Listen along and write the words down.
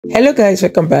Hello guys,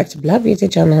 welcome back to Black Beauty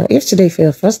channel. If today for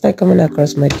your first time coming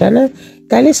across my channel,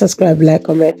 kindly subscribe, like,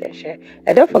 comment and share,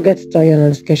 and don't forget to turn your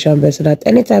notification bell so that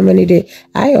anytime, any day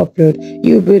I upload,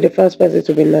 you'll be the first person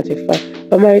to be notified.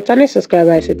 For my returning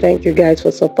subscriber, I say thank you guys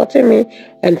for supporting me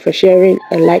and for sharing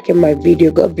and liking my video.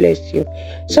 God bless you.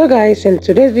 So guys, in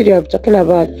today's video I'm talking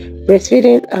about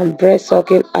breastfeeding and breast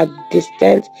sucking at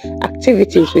distant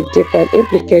activities with different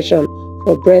implications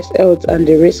for breast health and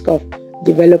the risk of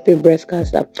developing breast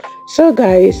cancer. So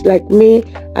guys, like me,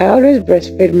 I always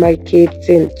breastfeed my kids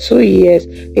in 2 years.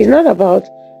 It's not about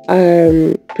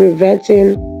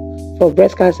preventing for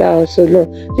breast cancer also. No,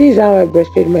 this is how I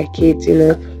breastfeed my kids,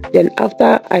 then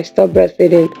after I stop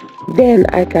breastfeeding, then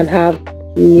I can have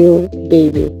new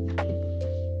baby.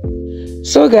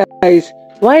 So guys,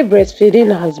 why breastfeeding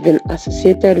has been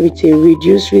associated with a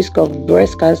reduced risk of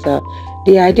breast cancer,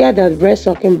 the idea that breast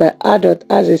sucking by adults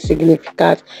has a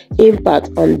significant impact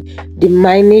on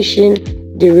diminishing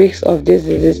the risk of this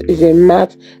disease is a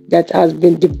math that has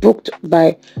been debunked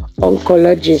by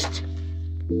oncologists.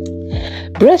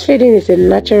 Breastfeeding is a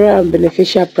natural and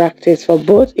beneficial practice for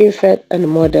both infants and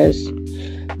mothers.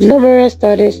 Numerous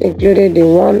studies, including the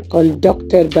one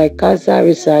conducted by Cancer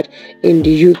Research in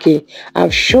the UK,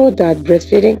 have shown that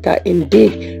breastfeeding can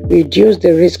indeed reduce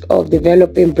the risk of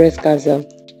developing breast cancer.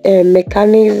 A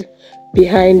mechanism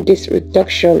behind this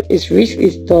reduction is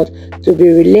thought to be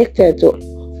related to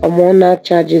hormonal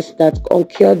changes that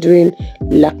occur during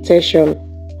lactation.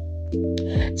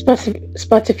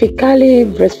 Specifically,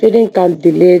 breastfeeding can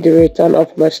delay the return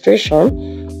of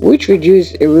menstruation, which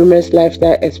reduces a woman's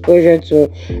lifestyle exposure to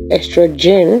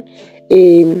estrogen,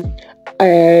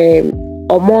 a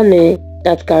hormone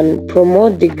that can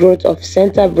promote the growth of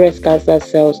central breast cancer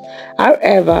cells.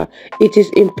 However, it is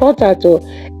important to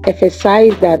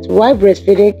emphasize that while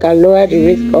breastfeeding can lower the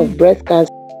risk of breast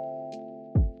cancer,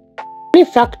 many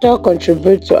factors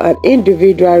contribute to an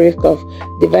individual risk of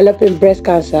developing breast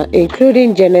cancer,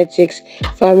 including genetics,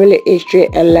 family history,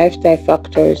 and lifestyle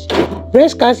factors.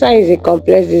 Breast cancer is a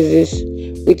complex disease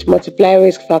with multiple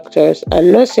risk factors,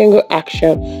 and no single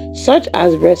action, such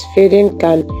as breastfeeding,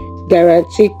 can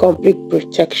guarantee complete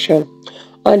protection.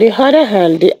 On the other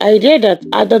hand, the idea that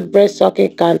adult breast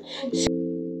sucking can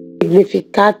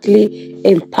significantly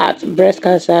impact breast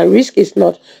cancer risk is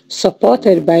not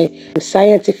supported by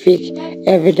scientific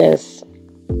evidence.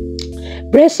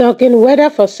 Breast sucking, whether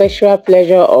for sexual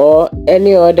pleasure or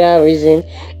any other reason,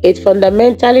 is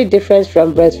fundamentally different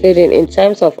from breastfeeding in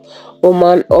terms of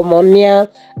hormonal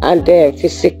and the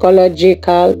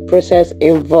physiological process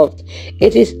involved.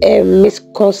 It is a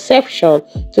misconception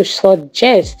to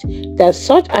suggest that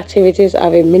such activities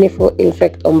have a meaningful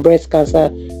effect on breast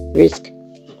cancer risk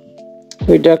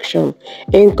reduction.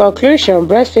 In conclusion,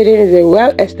 breastfeeding is a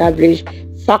well-established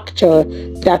factor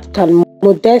that can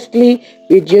modestly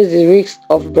reduce the risk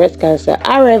of breast cancer.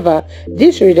 However,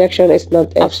 this reduction is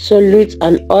not absolute,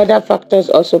 and other factors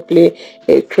also play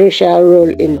a crucial role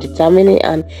in determining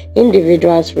an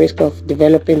individual's risk of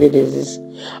developing the disease.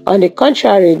 On the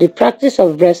contrary, the practice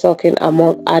of breast sucking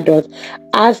among adults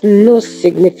has no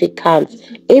significant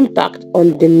impact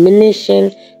on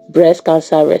diminishing breast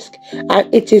cancer risk,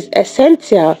 and it is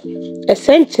essential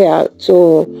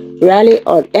to rely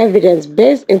on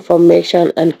evidence-based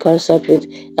information and consult with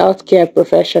healthcare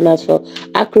professionals for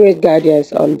accurate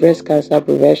guidance on breast cancer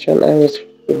prevention and risk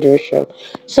reduction.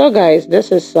 So guys,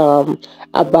 this is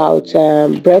about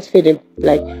breastfeeding,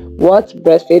 like what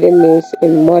breastfeeding means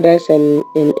in mothers and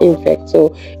in infants.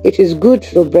 So it is good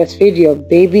to breastfeed your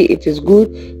baby. It is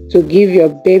good to give your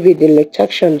baby the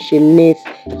lactation she needs,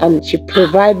 and she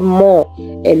provide more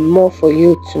and more for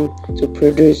you to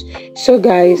produce. So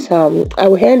guys, I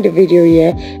will end the video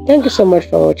here. Thank you so much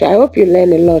for watching. I hope you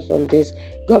learned a lot on this.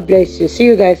 God bless you. See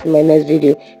you guys in my next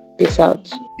video. Peace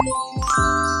out.